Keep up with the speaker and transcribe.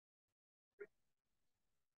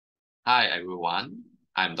Hi, everyone.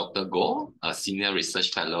 I'm Dr. Goh, a senior research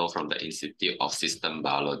fellow from the Institute of System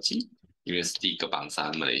Biology, University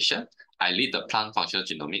Kebangsaan, Malaysia. I lead the plant functional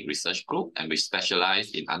genomic research group, and we specialize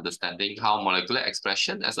in understanding how molecular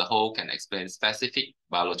expression as a whole can explain specific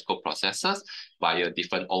biological processes via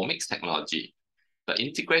different omics technology. The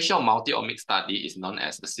integration of multi-omic study is known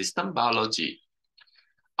as the system biology.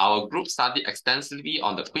 Our group studied extensively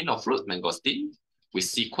on the queen of fruit mangosteen. We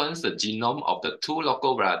sequenced the genome of the two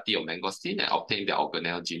local varieties of mangosteen and obtained their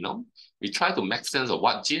organelle genome. We try to make sense of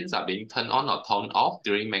what genes are being turned on or turned off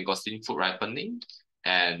during mangosteen fruit ripening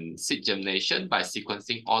and seed germination by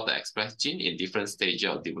sequencing all the expressed genes in different stages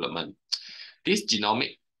of development. This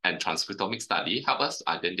genomic and transcriptomic study help us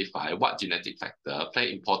identify what genetic factors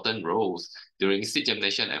play important roles during seed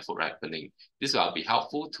germination and fruit ripening. This will be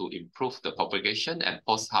helpful to improve the propagation and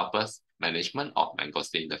post-harvest management of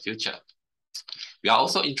mangosteen in the future. We are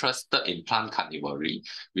also interested in plant carnivory.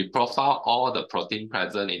 We profile all the protein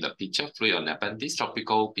present in the pitcher fluid or Nepenthes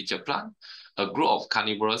tropical pitcher plant, a group of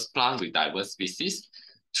carnivorous plants with diverse species,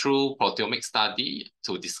 through proteomic study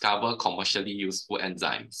to discover commercially useful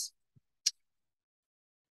enzymes.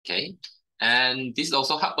 Okay, and this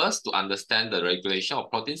also helps us to understand the regulation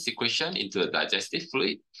of protein secretion into the digestive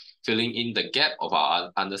fluid, filling in the gap of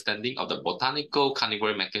our understanding of the botanical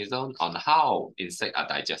carnivory mechanism on how insects are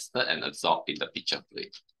digested and absorbed in the pitcher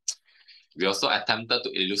fluid. We also attempted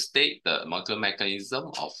to illustrate the molecular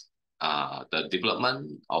mechanism of the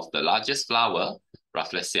development of the largest flower,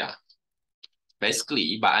 Rafflesia.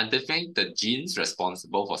 Basically, by identifying the genes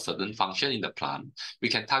responsible for certain function in the plant, we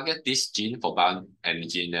can target this gene for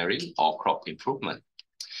bioengineering or crop improvement.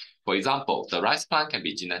 For example, the rice plant can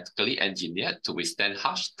be genetically engineered to withstand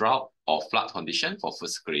harsh drought or flood condition for food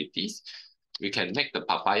security. We can make the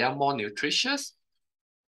papaya more nutritious,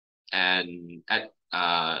 and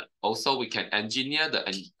also we can engineer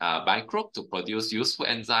the microbe to produce useful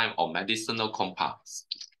enzyme or medicinal compounds.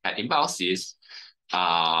 At Embiosis,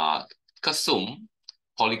 Kasum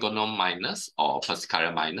polygonal miners or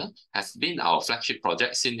Persicaria minor has been our flagship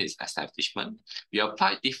project since its establishment. We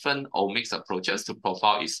applied different omics approaches to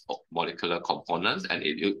profile its molecular components and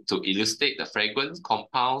to illustrate the fragrance,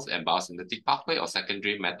 compounds, and biosynthetic pathway or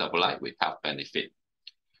secondary metabolite with health benefit.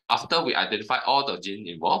 After we identify all the genes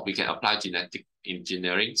involved, we can apply genetic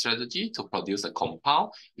engineering strategy to produce a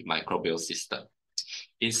compound with microbial system.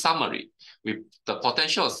 In summary, with the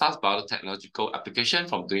potential of such biotechnological application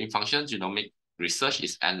from doing functional genomic research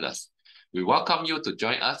is endless. We welcome you to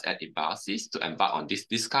join us at Embiosis to embark on this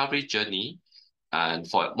discovery journey. And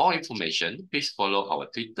for more information, please follow our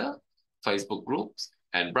Twitter, Facebook groups,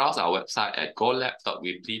 and browse our website at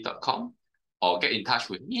golab.weebly.com or get in touch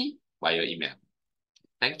with me via email.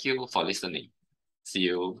 Thank you for listening. See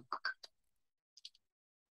you.